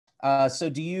So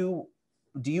do you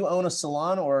own a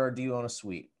salon or do you own a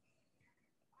suite?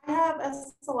 I have a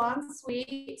salon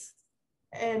suite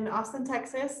in Austin,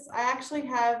 Texas. I actually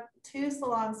have two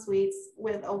salon suites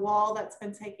with a wall that's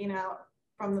been taken out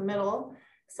from the middle.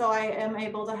 So I am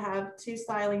able to have two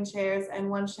styling chairs and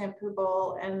one shampoo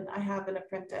bowl, and I have an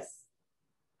apprentice.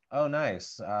 Oh,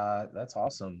 nice. That's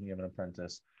awesome. You have an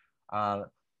apprentice. Uh,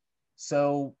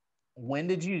 so when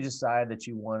did you decide that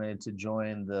you wanted to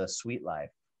join the suite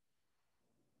life?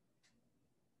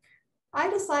 I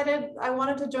decided I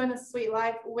wanted to join the sweet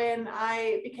life when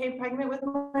I became pregnant with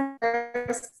my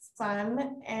first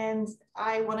son, and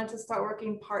I wanted to start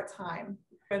working part-time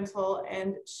rental,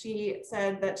 and she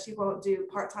said that she won't do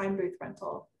part-time booth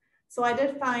rental. So I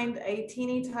did find a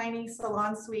teeny tiny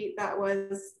salon suite that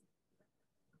was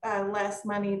less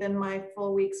money than my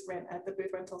full week's rent at the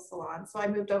booth rental salon. So I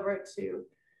moved over to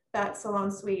that salon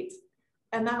suite,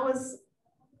 and that was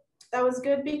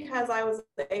good because I was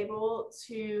able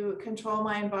to control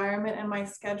my environment and my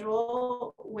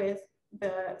schedule with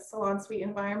the salon suite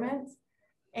environment.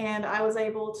 And I was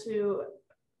able to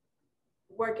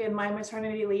work in my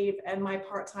maternity leave and my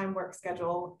part-time work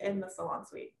schedule in the salon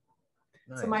suite.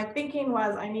 So Nice. my thinking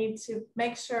was I need to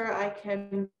make sure I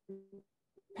can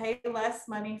pay less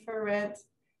money for rent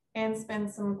and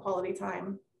spend some quality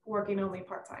time working only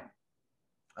part-time.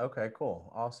 Okay,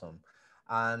 cool. Awesome.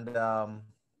 And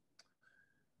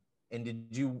did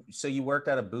you, so you worked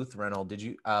at a booth rental. Did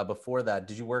you, before that,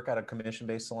 did you work at a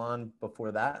commission-based salon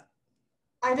before that?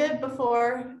 I did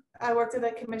before. I worked at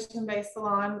a commission-based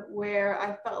salon where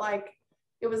I felt like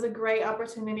it was a great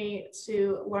opportunity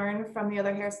to learn from the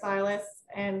other hairstylists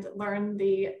and learn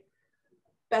the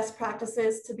best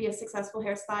practices to be a successful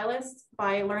hairstylist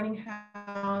by learning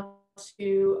how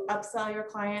to upsell your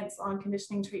clients on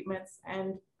conditioning treatments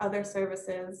and other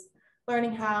services,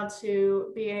 learning how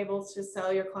to be able to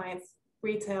sell your clients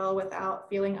retail without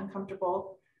feeling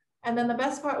uncomfortable. And then the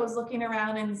best part was looking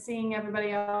around and seeing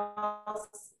everybody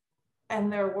else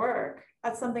and their work.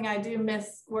 That's something I do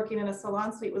miss working in a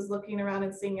salon suite, was looking around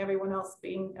and seeing everyone else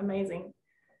being amazing.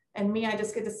 And me, I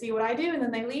just get to see what I do, and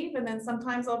then they leave, and then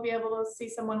sometimes I'll be able to see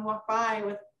someone walk by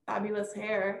with fabulous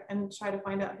hair and try to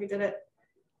find out who did it.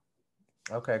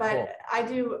 Okay, cool. But I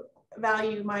do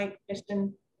value my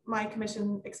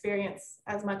commission experience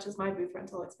as much as my booth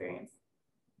rental experience.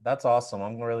 That's awesome.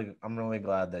 I'm really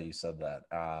glad that you said that.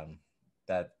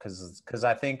 That because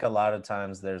I think a lot of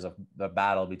times there's a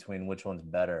battle between which one's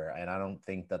better, and I don't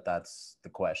think that that's the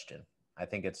question. I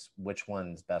think it's which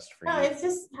one's best for No, you. it's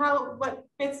just what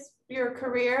fits your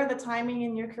career, the timing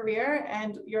in your career,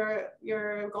 and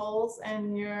your goals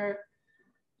and your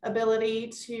ability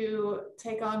to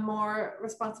take on more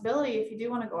responsibility if you do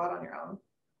want to go out on your own.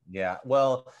 Yeah.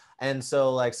 Well, and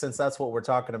so like since that's what we're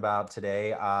talking about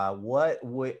today, why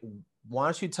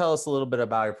don't you tell us a little bit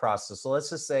about your process? So let's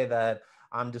just say that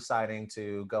I'm deciding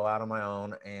to go out on my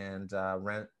own and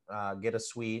get a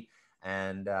suite,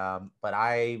 and but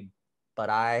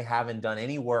I haven't done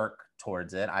any work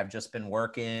towards it. I've just been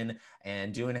working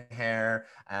and doing hair,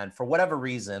 and for whatever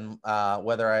reason,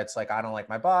 whether it's like I don't like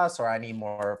my boss, or I need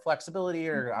more flexibility,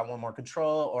 or I want more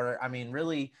control, or I mean,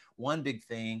 really, one big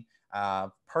thing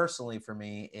personally for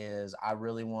me is I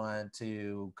really want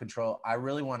to control. I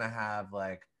really want to have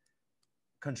like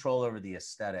control over the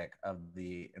aesthetic of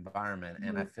the environment,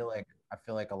 and Mm-hmm. I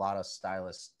feel like a lot of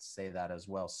stylists say that as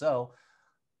well. So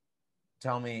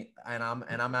tell me, and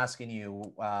I'm asking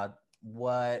you,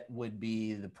 what would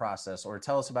be the process, or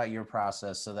tell us about your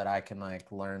process so that I can like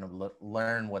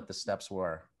learn what the steps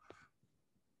were.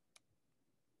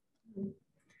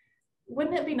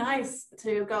 Wouldn't it be nice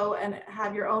to go and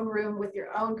have your own room with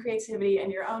your own creativity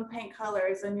and your own paint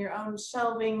colors and your own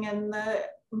shelving and the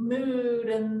mood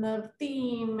and the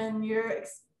theme and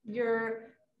your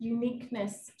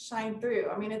uniqueness shine through?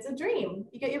 I mean, it's a dream.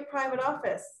 You get your private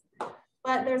office,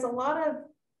 but there's a lot of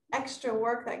extra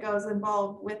work that goes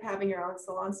involved with having your own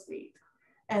salon suite.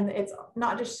 And it's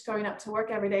not just going up to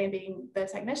work every day and being the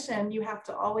technician. You have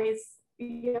to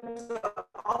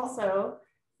also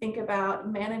think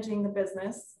about managing the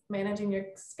business, managing your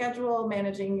schedule,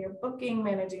 managing your booking,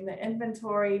 managing the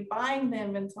inventory, buying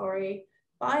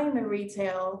the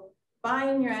retail,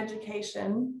 buying your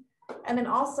education, and then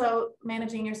also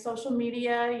managing your social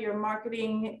media, your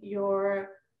marketing, your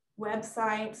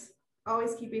website,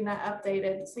 always keeping that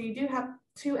updated. So you do have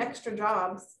two extra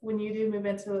jobs when you do move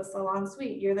into a salon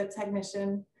suite. You're the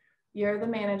technician, you're the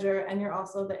manager, and you're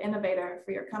also the innovator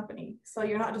for your company. So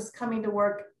you're not just coming to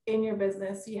work in your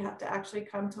business, you have to actually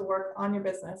come to work on your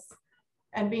business.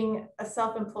 And being a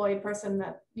self-employed person,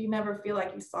 that you never feel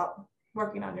like you stop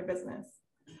working on your business.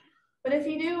 But if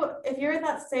you're in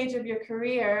that stage of your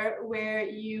career where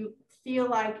you feel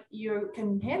like you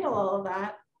can handle all of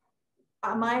that,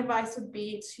 my advice would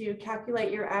be to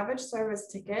calculate your average service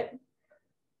ticket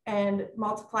and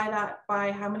multiply that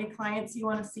by how many clients you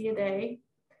want to see a day,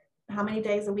 how many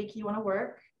days a week you want to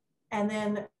work, and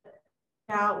then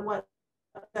out what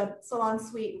the salon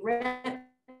suite rent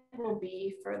will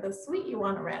be for the suite you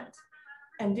want to rent,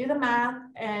 and do the math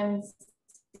and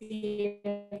see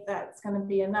if that's going to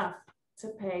be enough to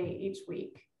pay each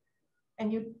week.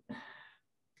 And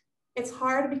it's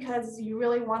hard because you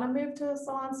really want to move to a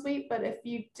salon suite, but if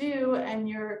you do and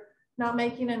you're not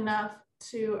making enough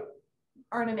to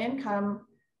earn an income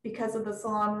because of the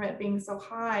salon rent being so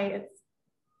high,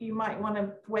 you might want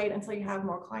to wait until you have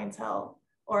more clientele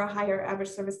or a higher average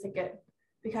service ticket,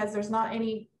 because there's not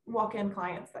any walk-in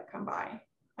clients that come by.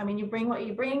 I mean, you bring what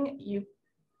you bring. You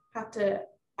have to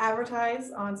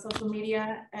advertise on social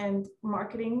media and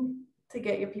marketing to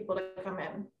get your people to come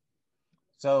in.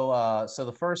 So, so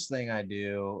the first thing I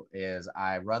do is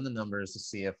I run the numbers to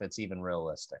see if it's even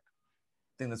realistic.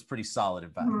 I think that's pretty solid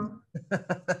advice.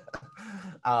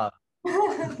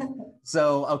 Mm-hmm.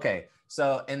 So, okay.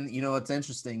 So, and you know, what's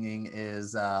interesting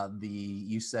is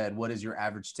you said, what is your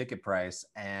average ticket price?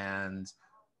 And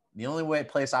the only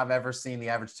place I've ever seen the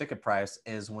average ticket price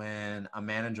is when a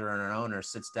manager and an owner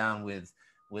sits down with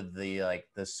the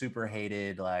super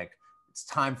hated, like, it's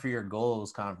time for your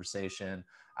goals conversation.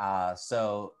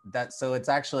 So it's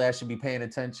actually, I should be paying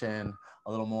attention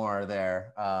a little more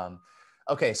there.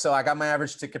 Okay, so I got my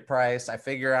average ticket price. I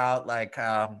figure out like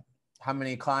how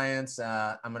many clients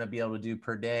I'm gonna be able to do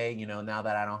per day. You know, now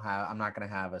that I'm not gonna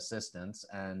have assistants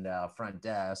and front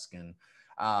desk, and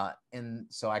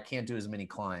so I can't do as many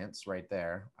clients right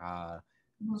there.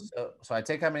 So I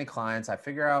take how many clients, I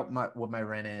figure out what my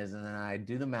rent is, and then I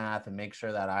do the math and make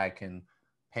sure that I can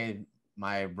pay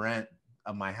my rent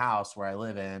of my house where I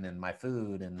live in, and my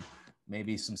food, and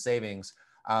maybe some savings.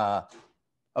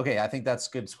 Okay, I think that's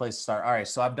a good place to start. All right,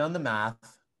 so I've done the math,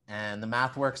 and the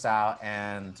math works out,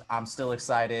 and I'm still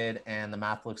excited, and the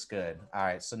math looks good. All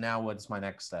right, so now what's my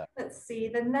next step? Let's see,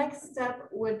 the next step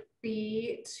would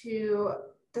be to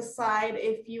decide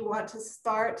if you want to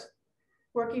start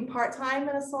working part-time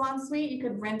in a salon suite. You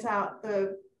could rent out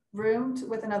the room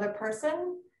with another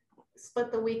person,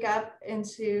 split the week up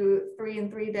into 3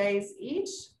 and 3 days each.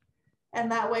 And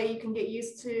that way you can get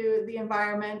used to the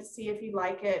environment, see if you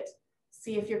like it,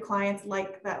 see if your clients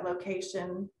like that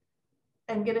location,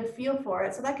 and get a feel for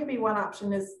it. So that could be one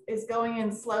option, is going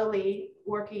in slowly,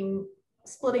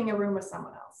 splitting a room with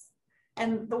someone else.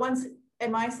 And the ones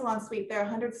in my salon suite, they're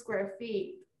 100 square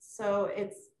feet. So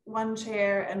it's one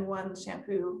chair and one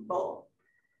shampoo bowl.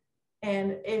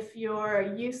 And if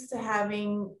you're used to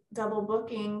having double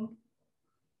booking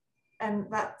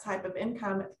and that type of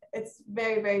income, it's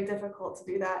very, very difficult to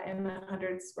do that in a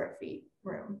 100 square feet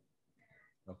room.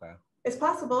 Okay. It's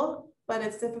possible, but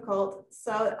it's difficult.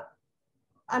 So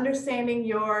understanding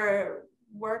your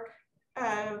work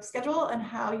schedule and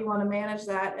how you want to manage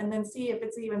that, and then see if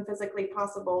it's even physically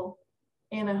possible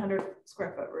in a 100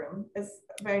 square foot room, is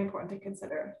very important to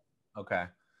consider. Okay.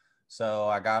 So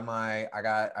I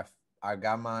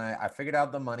figured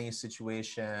out the money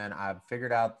situation. I've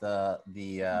figured out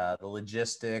the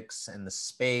logistics and the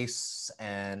space,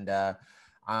 and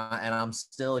I'm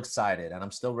still excited, and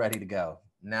I'm still ready to go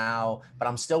now, but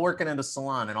I'm still working in a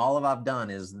salon, and all I've done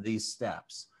is these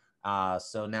steps.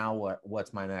 So now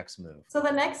what's my next move? So the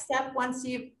next step, once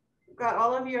you've got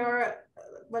all of your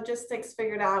logistics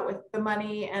figured out with the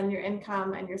money and your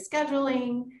income and your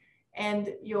scheduling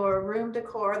and your room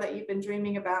decor that you've been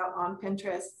dreaming about on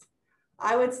Pinterest,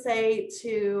 I would say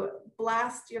to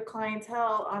blast your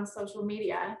clientele on social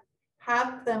media.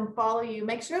 Have them follow you.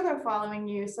 Make sure they're following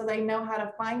you so they know how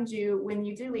to find you when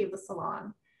you do leave the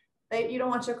salon. You don't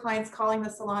want your clients calling the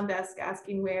salon desk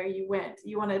asking where you went.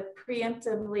 You want to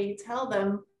preemptively tell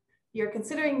them you're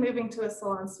considering moving to a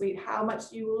salon suite, how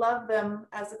much you love them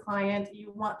as a client.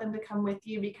 You want them to come with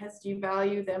you because you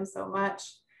value them so much,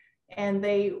 and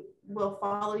they will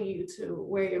follow you to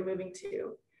where you're moving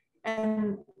to.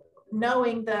 And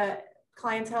knowing the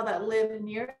clientele that live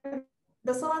near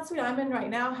the salon suite I'm in right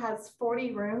now has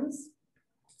 40 rooms.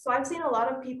 So I've seen a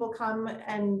lot of people come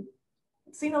and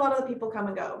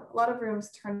go. A lot of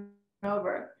rooms turn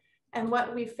over. And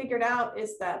what we figured out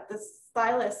is that the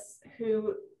stylists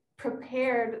who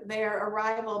prepared their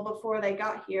arrival before they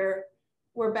got here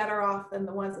were better off than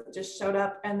the ones that just showed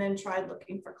up and then tried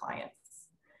looking for clients.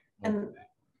 Okay. And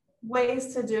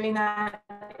ways to doing that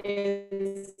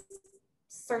is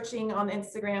searching on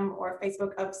Instagram or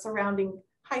Facebook of surrounding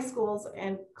high schools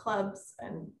and clubs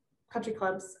and country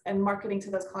clubs and marketing to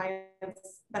those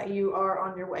clients that you are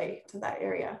on your way to that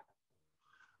area.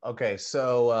 Okay,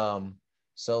 so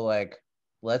like,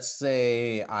 let's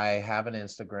say I have an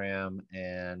Instagram,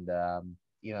 and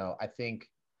you know, I think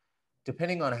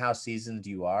depending on how seasoned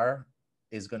you are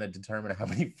is going to determine how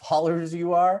many followers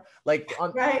you are. Like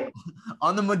on Right.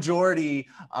 on the majority,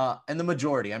 and the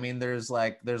majority, I mean, there's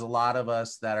a lot of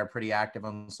us that are pretty active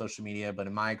on social media, but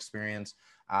in my experience,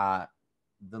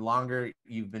 the longer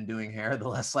you've been doing hair, the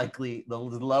less likely, the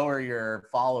lower your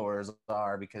followers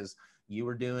are, because you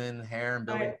were doing hair and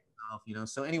building Right. yourself, you know.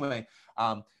 So anyway,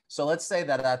 so let's say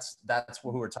that that's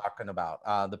who we're talking about.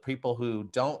 The people who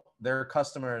don't, their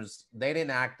customers, they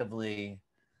didn't actively,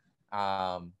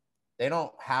 they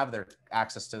don't have their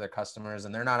access to their customers,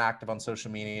 and they're not active on social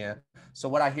media. So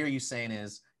what I hear you saying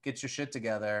is, get your shit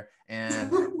together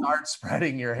and start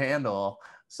spreading your handle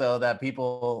so that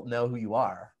people know who you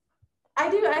are. I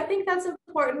do. I think that's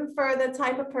important for the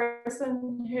type of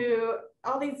person who,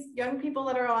 all these young people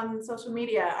that are on social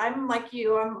media. I'm like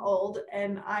you, I'm old,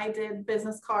 and I did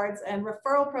business cards and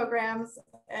referral programs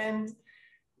and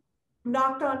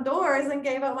knocked on doors and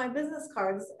gave out my business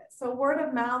cards. So word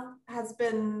of mouth has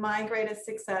been my greatest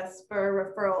success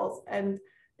for referrals. And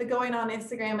the going on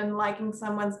Instagram and liking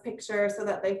someone's picture so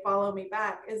that they follow me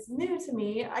back is new to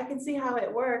me. I can see how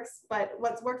it works, but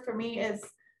what's worked for me is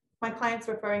my clients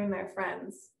referring their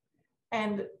friends.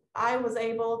 And I was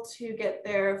able to get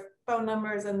their phone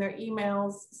numbers and their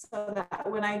emails so that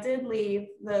when I did leave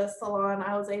the salon,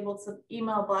 I was able to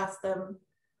email blast them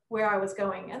where I was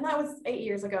going. And that was 8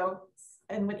 years ago.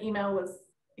 And when email was,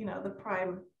 you know, the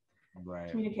prime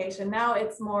communication. Now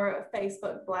it's more a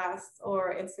Facebook blast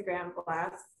or Instagram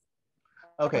blast.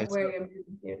 Okay, Where you're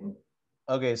moving.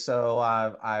 Okay, so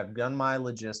I've done my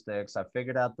logistics. I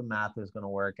figured out the math is going to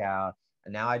work out,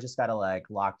 and now I just got to like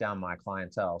lock down my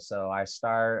clientele. So I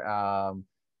start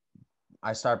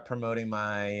promoting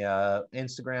my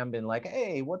Instagram, been like,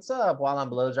 hey, what's up? While I'm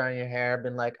blow drying your hair,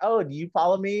 been like, oh, do you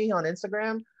follow me on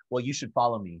Instagram? Well, you should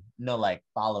follow me. No, like,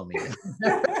 follow me.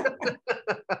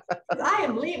 I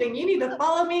am leaving. You need to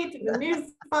follow me to the new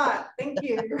spot. Thank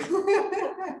you.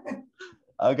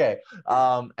 Okay.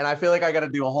 And I feel like I got to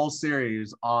do a whole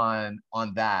series on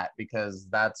that, because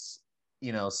that's,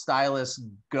 you know, stylists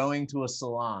going to a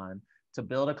salon to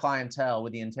build a clientele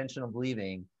with the intention of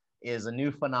leaving is a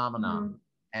new phenomenon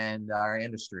in our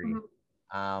industry.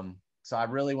 So I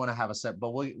really want to have a set,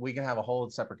 but we can have a whole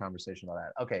separate conversation about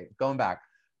that. Okay, going back.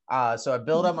 So I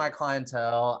build up my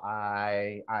clientele.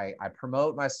 I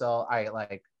promote myself. I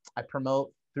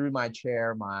promote through my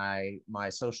chair, my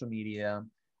social media.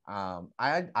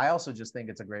 I also just think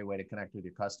it's a great way to connect with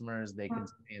your customers. They can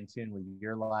stay in tune with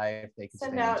your life. They can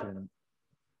send stay out in tune.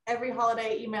 Every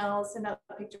holiday emails, send out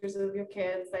pictures of your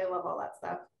kids. They love all that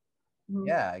stuff.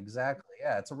 Yeah, exactly.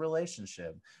 Yeah, it's a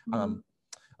relationship.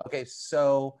 Okay,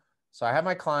 so I have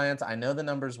my clients. I know the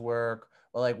numbers work.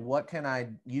 But like, what can I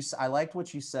use? I liked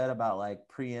what you said about like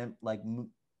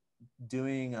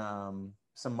doing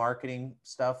some marketing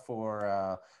stuff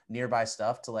for nearby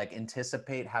stuff to like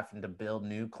anticipate having to build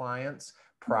new clients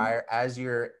prior as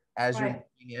you're moving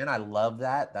in. I love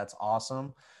that. That's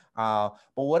awesome. But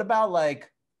what about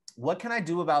like, what can I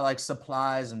do about like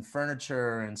supplies and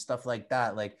furniture and stuff like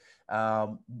that? Like,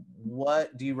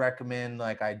 what do you recommend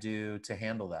like I do to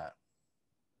handle that?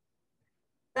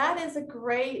 That is a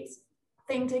great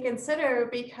thing to consider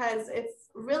because it's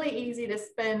really easy to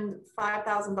spend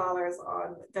 $5,000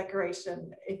 on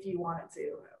decoration if you wanted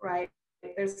to, right?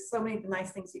 There's so many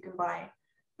nice things you can buy.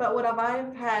 But what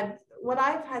I've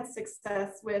had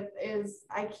success with is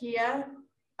IKEA.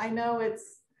 I know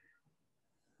it's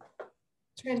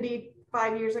trendy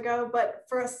 5 years ago, but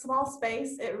for a small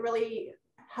space, it really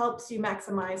helps you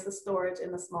maximize the storage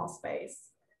in the small space.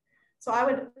 So I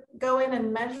would go in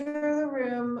and measure the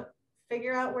room,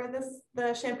 figure out where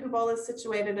the shampoo bowl is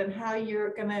situated and how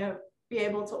you're gonna be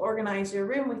able to organize your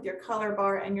room with your color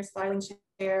bar and your styling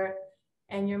chair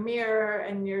and your mirror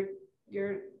and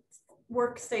your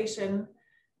workstation.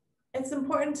 It's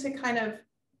important to kind of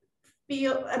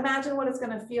imagine what it's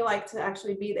gonna feel like to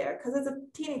actually be there, because it's a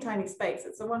teeny tiny space.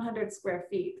 It's a 100 square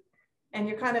feet. And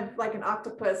you're kind of like an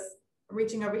octopus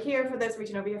reaching over here for this,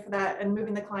 reaching over here for that, and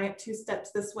moving the client 2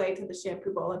 steps this way to the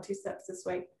shampoo bowl and 2 steps this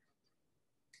way.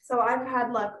 So I've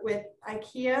had luck with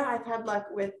IKEA. I've had luck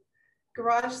with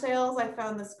garage sales. I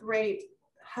found this great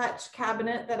hutch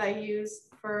cabinet that I use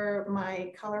for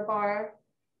my color bar,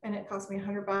 and it cost me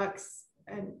 $100.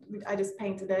 And I just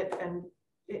painted it, and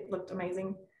it looked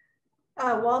amazing.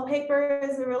 Wallpaper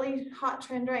is a really hot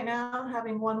trend right now,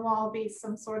 having one wall be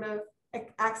some sort of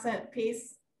accent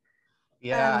piece.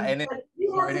 Yeah, and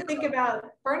you have to think about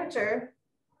furniture.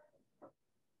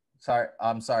 Sorry,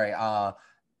 I'm sorry.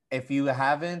 If you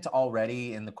haven't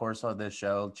already in the course of this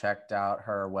show checked out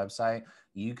her website,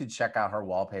 you could check out her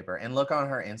wallpaper and look on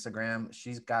her Instagram.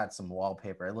 She's got some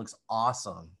wallpaper. It looks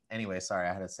awesome. Anyway, sorry,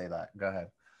 I had to say that. Go ahead.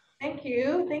 Thank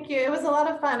you. Thank you. It was a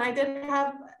lot of fun. I did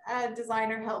have a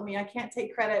designer help me. I can't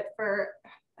take credit for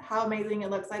how amazing it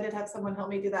looks. I did have someone help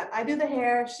me do that. I do the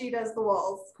hair, she does the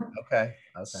walls. Okay.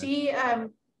 Okay. She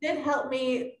did help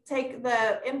me take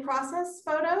the in-process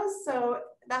photos. So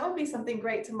that would be something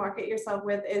great to market yourself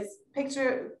with, is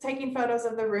taking photos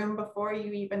of the room before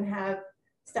you even have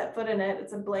step foot in it.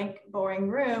 It's a blank, boring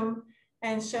room,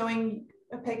 and showing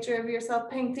a picture of yourself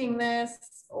painting this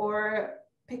or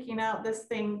picking out this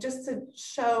thing, just to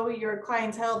show your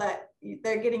clientele that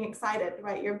they're getting excited,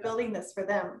 right? You're building this for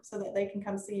them so that they can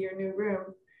come see your new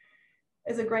room,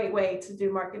 is a great way to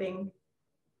do marketing.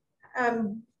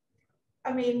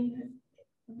 I mean,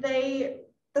 the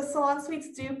salon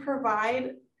suites do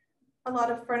provide a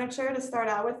lot of furniture to start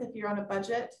out with if you're on a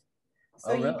budget.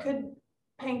 So really? You could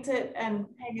paint it and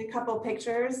hang a couple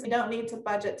pictures. You don't need to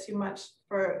budget too much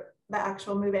for the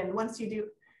actual move-in. Once you do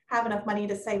have enough money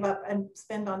to save up and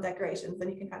spend on decorations, then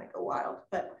you can kind of go wild.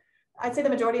 But I'd say the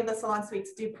majority of the salon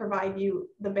suites do provide you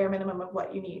the bare minimum of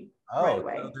what you need right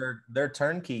away. So they're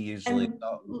turnkey usually. And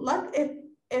look, if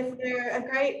they're a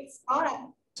great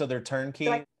spot. So they're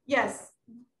turnkey? Yes.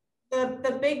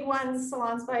 The big ones,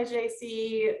 Salons by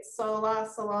JC, Sola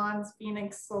Salons,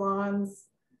 Phoenix Salons,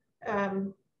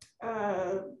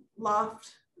 Loft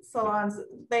Salons,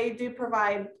 they do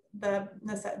provide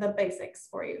the basics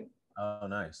for you. Oh,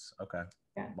 nice. Okay.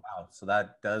 Yeah. Wow. So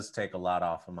that does take a lot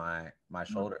off of my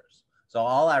shoulders. So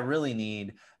all I really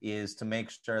need is to make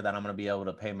sure that I'm going to be able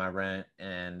to pay my rent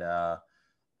and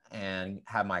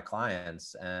have my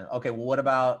clients. And okay, well, what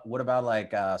about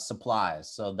like supplies?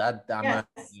 So that yes.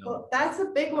 Well, that's a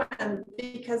big one,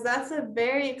 because that's a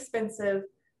very expensive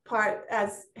part.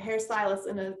 As hairstylists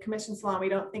in a commission salon, we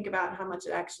don't think about how much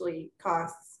it actually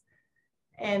costs.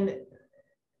 And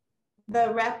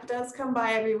the rep does come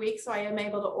by every week, so I am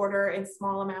able to order in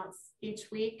small amounts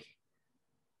each week.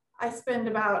 I spend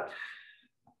about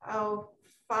 $500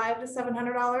 to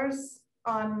 $700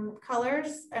 on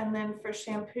colors, and then for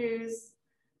shampoos,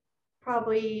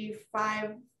 probably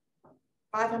 $500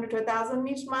 to $1,000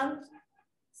 each month.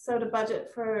 So to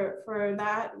budget for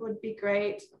that would be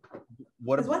great.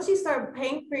 Because once you start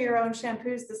paying for your own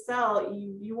shampoos to sell,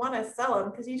 you want to sell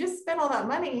them, because you just spent all that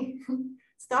money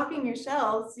stocking your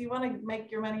shelves. You want to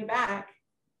make your money back.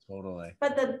 Totally.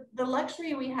 But the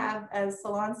luxury we have as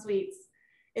salon suites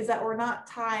is that we're not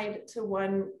tied to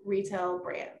one retail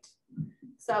brand.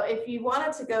 So if you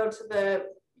wanted to go to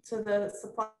the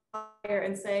supplier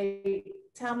and say,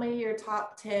 tell me your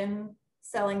top 10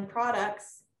 selling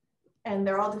products, and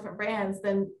they're all different brands,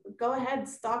 then go ahead,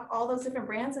 stock all those different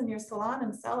brands in your salon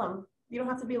and sell them. You don't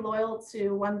have to be loyal to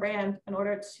one brand in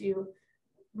order to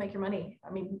make your money. I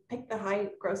mean, pick the high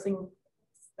grossing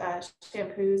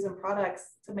shampoos and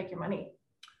products to make your money.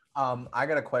 I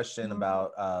got a question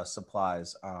about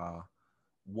supplies.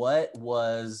 What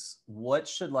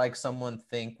should like someone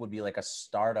think would be like a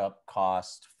startup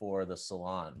cost for the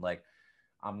salon? Like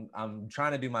I'm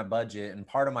trying to do my budget, and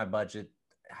part of my budget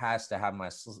has to have my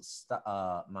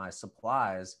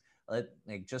supplies,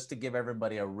 like just to give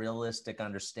everybody a realistic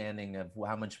understanding of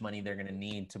how much money they're going to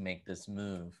need to make this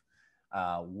move.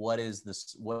 What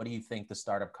do you think the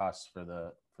startup costs for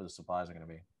the supplies are going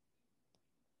to be?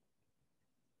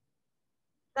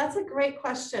 That's a great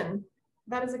question.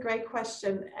 That is a great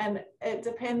question. And it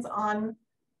depends on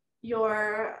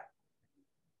your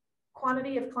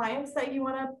quantity of clients that you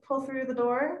want to pull through the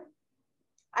door.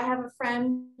 I have a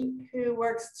friend who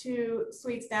works 2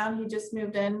 suites down. He just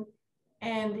moved in,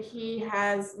 and he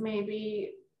has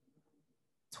maybe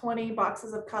 20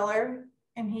 boxes of color.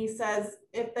 And he says,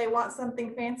 if they want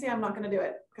something fancy, I'm not going to do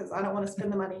it, because I don't want to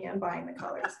spend the money on buying the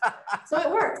colors. So it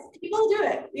works. People do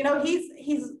it. You know,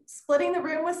 he's splitting the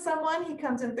room with someone. He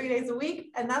comes in 3 days a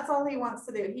week, and that's all he wants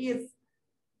to do.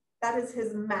 That is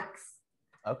his max.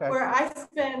 Okay. Where I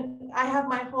have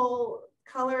my whole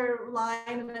color line,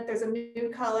 and if there's a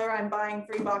new color, I'm buying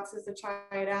 3 boxes to try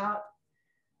it out.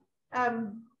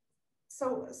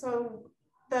 So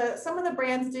some of the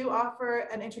brands do offer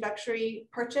an introductory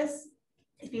purchase.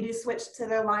 If you do switch to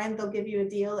their line, they'll give you a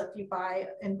deal if you buy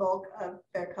in bulk of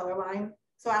their color line.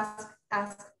 So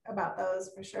ask about those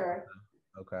for sure.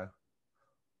 Okay.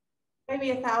 Maybe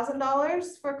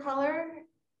 $1,000 for color,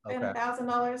 okay, and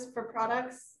 $1,000 for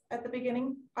products at the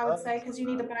beginning, I would say, because you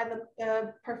need to buy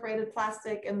the perforated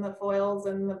plastic and the foils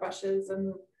and the brushes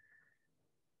and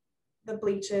the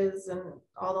bleaches and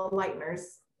all the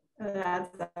lighteners. It adds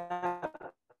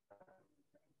that.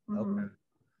 Okay.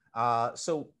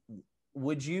 So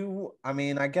would you, I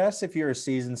mean, I guess if you're a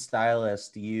seasoned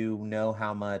stylist, you know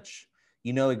how much,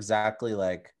 you know exactly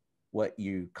like what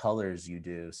colors you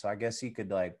do. So I guess you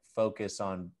could like focus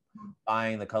on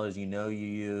buying the colors you know you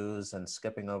use and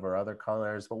skipping over other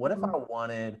colors. But what if I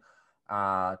wanted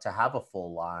to have a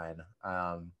full line?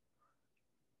 I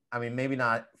mean, maybe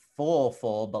not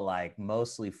full, but like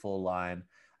mostly full line.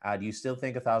 Do you still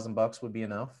think $1,000 would be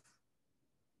enough?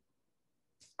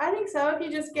 I think so. If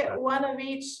you just get Okay. one of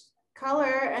each color,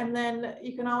 and then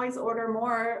you can always order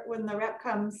more when the rep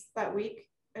comes that week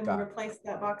and Got replace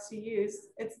that box you use.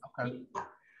 It's Okay.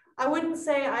 I wouldn't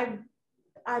say I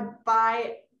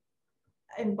buy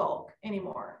in bulk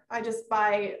anymore. I just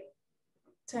buy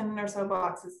 10 or so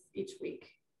boxes each week.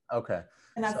 Okay.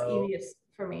 And that's So easiest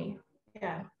for me.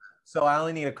 Yeah. So I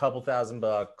only need a couple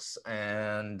 $1,000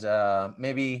 and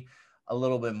maybe a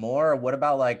little bit more. What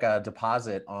about like a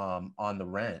deposit on the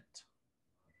rent?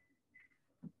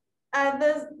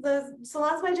 The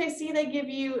Salons by JC, they give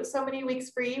you so many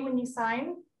weeks free when you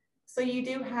sign. So you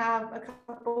do have a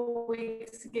couple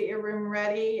weeks to get your room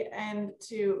ready and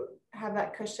to have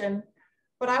that cushion.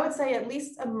 But I would say at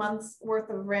least a month's worth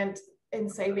of rent in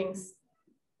savings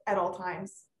at all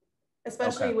times, Okay.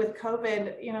 especially with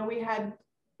COVID. You know,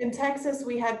 in Texas,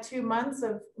 we had 2 months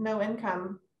of no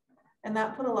income, and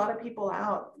that put a lot of people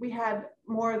out. We had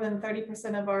more than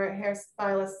 30% of our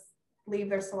hairstylists leave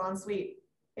their salon suite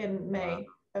in May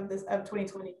of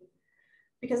 2020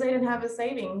 because they didn't have a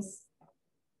savings.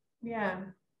 Yeah.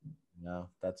 No,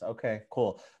 that's okay.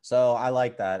 Cool. So I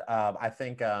like that. I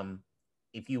think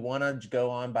if you want to go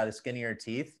on by the skin of your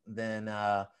teeth, then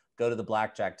go to the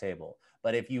blackjack table.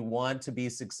 But if you want to be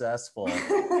successful,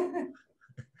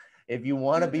 if you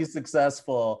want to be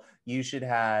successful, you should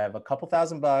have a couple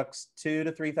 $1,000, $2,000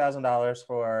 to $3,000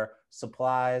 for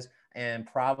supplies, and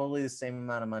probably the same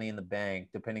amount of money in the bank,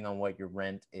 depending on what your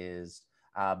rent is.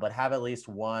 But have at least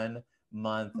 1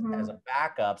 month as a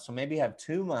backup. So maybe have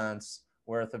 2 months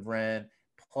worth of rent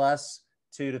plus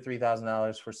 $2,000 to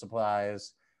 $3,000 for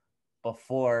supplies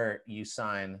before you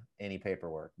sign any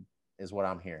paperwork, is what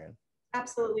I'm hearing.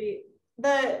 Absolutely.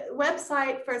 The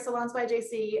website for Salons by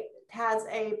JC has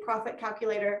a profit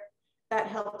calculator that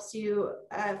helps you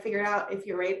figure out if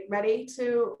you're ready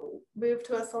to move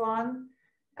to a salon.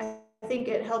 I think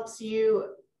it helps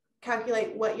you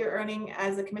calculate what you're earning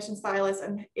as a commission stylist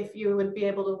and if you would be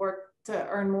able to work to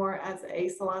earn more as a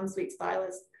salon suite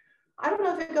stylist. I don't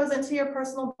know if it goes into your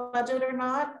personal budget or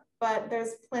not, but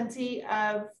there's plenty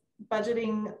of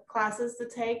budgeting classes to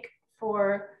take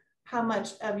for how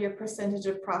much of your percentage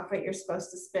of profit you're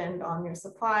supposed to spend on your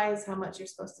supplies, how much you're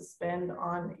supposed to spend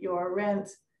on your rent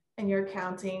and your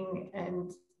accounting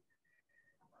and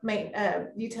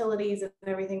utilities and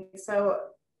everything. So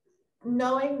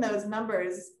knowing those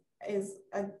numbers is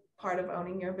a part of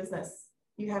owning your business.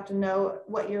 You have to know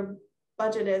what your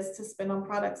budget is to spend on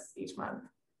products each month.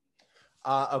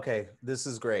 Okay, this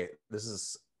is great. This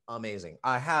is amazing.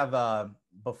 I have,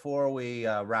 before we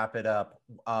wrap it up,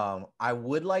 I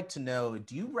would like to know,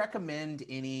 do you recommend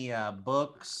any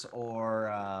books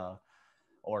or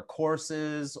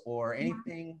courses or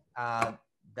anything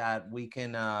that we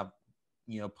can,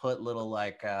 put little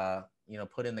like,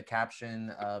 put in the caption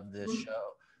of this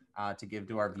show to give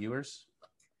to our viewers?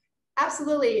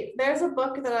 Absolutely. There's a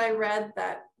book that I read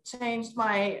that changed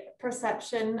my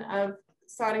perception of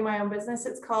starting my own business.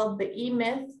 It's called The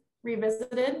E-Myth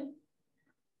Revisited.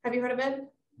 Have you heard of it?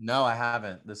 No, I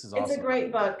haven't. This is awesome. It's a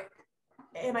great book,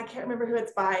 and I can't remember who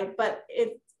it's by, but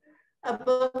it's a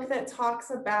book that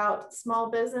talks about small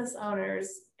business owners.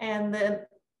 And the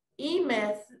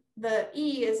E-myth, the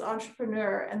E is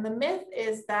entrepreneur, and the myth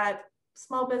is that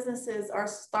small businesses are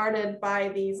started by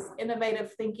these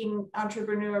innovative thinking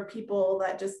entrepreneur people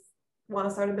that just want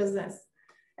to start a business.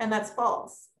 And that's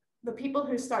false. The people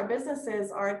who start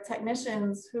businesses are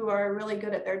technicians who are really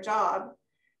good at their job,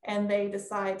 and they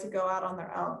decide to go out on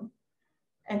their own.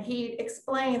 And he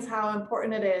explains how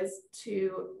important it is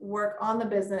to work on the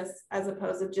business as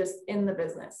opposed to just in the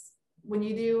business. When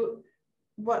you do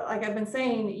what, like I've been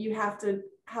saying, you have to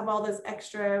have all this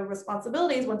extra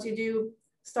responsibilities once you do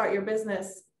start your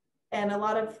business. And a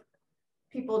lot of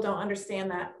people don't understand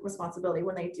that responsibility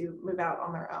when they do move out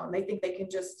on their own. They think they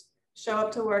can just show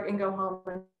up to work and go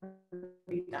home and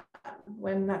be done,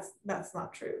 when that's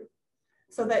not true.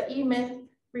 So the E-Myth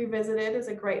Revisited is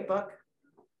a great book.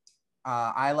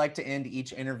 I like to end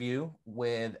each interview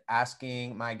with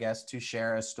asking my guests to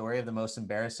share a story of the most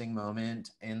embarrassing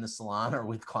moment in the salon or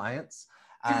with clients.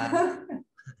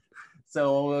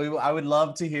 So I would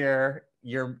love to hear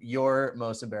your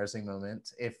most embarrassing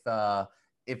moment, if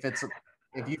it's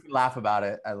if you can laugh about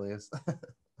it at least.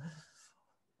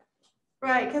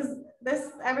 Right, because this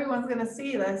everyone's gonna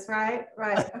see this, right?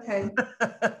 Right. Okay.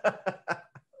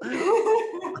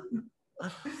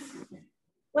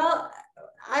 Well,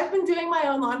 I've been doing my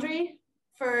own laundry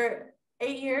for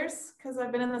 8 years because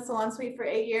I've been in the salon suite for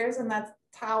 8 years, and that's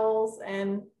towels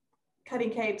and cutting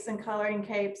capes and coloring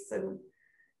capes and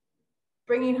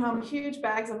bringing home huge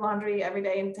bags of laundry every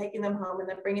day and taking them home and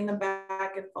then bringing them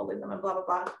back and folding them and blah, blah,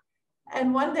 blah.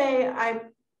 And one day I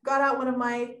got out one of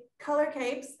my color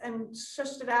capes and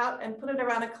shushed it out and put it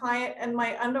around a client, and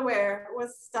my underwear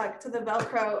was stuck to the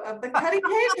Velcro of the cutting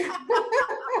cape.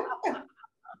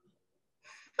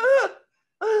 Oh,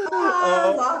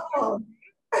 Oh, that was awful.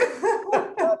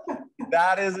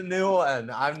 that is a new one.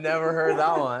 I've never heard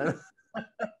that one.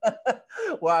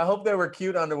 Well, I hope they were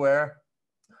cute underwear.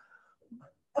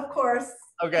 Of course.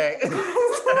 Okay. Of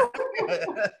course.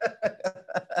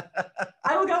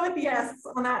 I will go with yes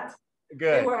on that.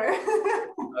 Good. They were.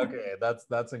 Okay, that's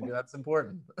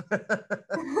important.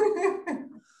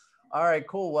 All right,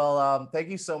 cool. Well, thank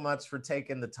you so much for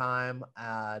taking the time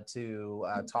to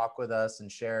talk with us and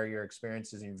share your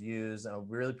experiences and your views. I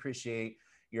really appreciate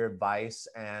your advice,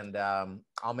 and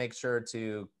I'll make sure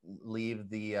to leave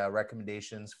the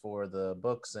recommendations for the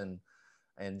books and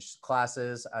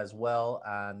classes as well.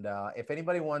 And if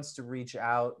anybody wants to reach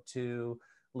out to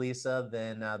Lisa,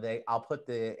 then I'll put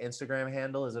the Instagram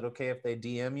handle. Is it okay if they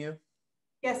DM you?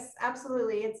 Yes,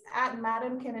 absolutely. It's at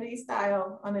Madam Kennedy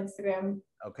Style on Instagram.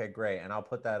 Okay, great. And I'll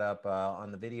put that up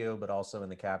on the video, but also in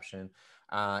the caption.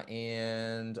 Or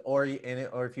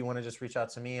if you want to just reach out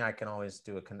to me, I can always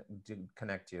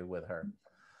connect you with her.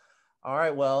 All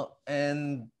right. Well,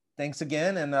 and thanks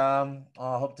again. And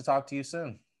I'll hope to talk to you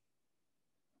soon.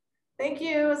 Thank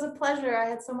you. It was a pleasure. I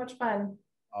had so much fun.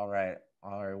 All right.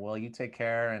 All right. Well, you take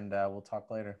care, and we'll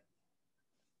talk later.